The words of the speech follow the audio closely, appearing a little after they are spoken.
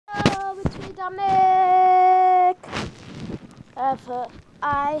Dominic!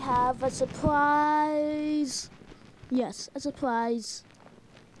 I have a surprise. Yes, a surprise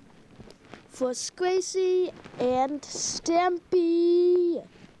for Gracie and Stampy.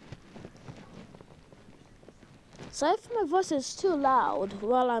 Sorry if my voice is too loud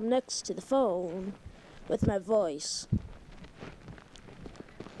while I'm next to the phone with my voice.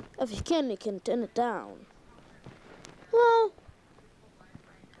 If you can turn it down. Well,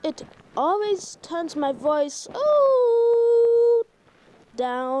 it always turns my voice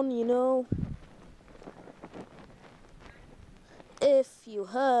down, you know. If you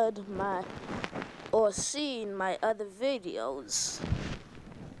heard or seen my other videos.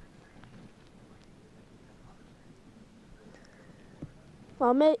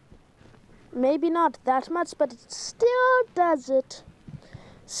 Well, maybe not that much, but it still does it.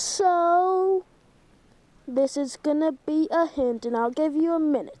 So, this is gonna be a hint, and I'll give you a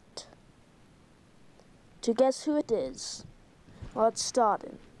minute to guess who it is. Well, it's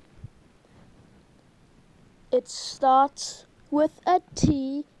starting. It starts with a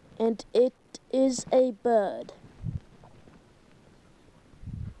T, and it is a bird.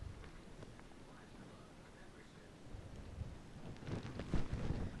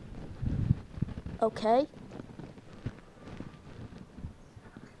 Okay.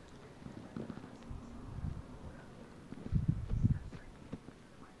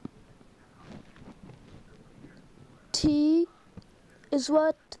 T is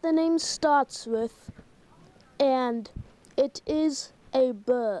what the name starts with, and it is a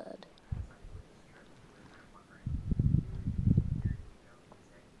bird.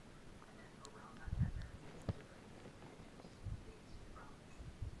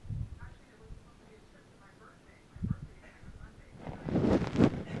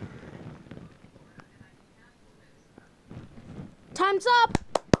 Time's up!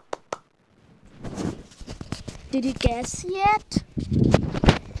 Did you guess yet?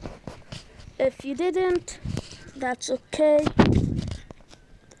 If you didn't, that's okay.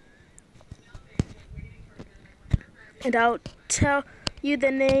 And I'll tell you the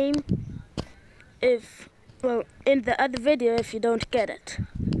name in the other video if you don't get it.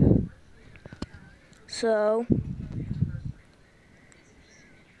 So,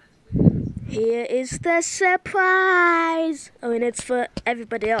 here is the surprise. It's for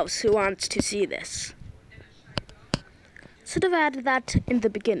everybody else who wants to see this. Should have added that in the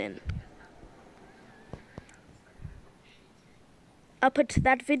beginning. I'll put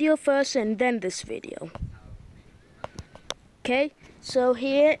that video first and then this video. Okay, so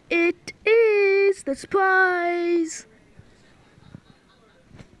here it is, the surprise.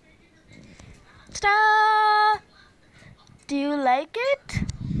 Ta-da! Do you like it?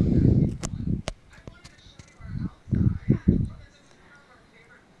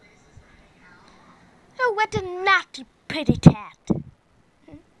 Oh, what a naughty pretty cat.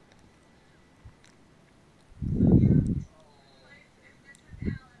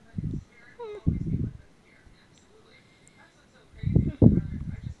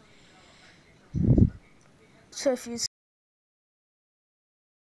 So if you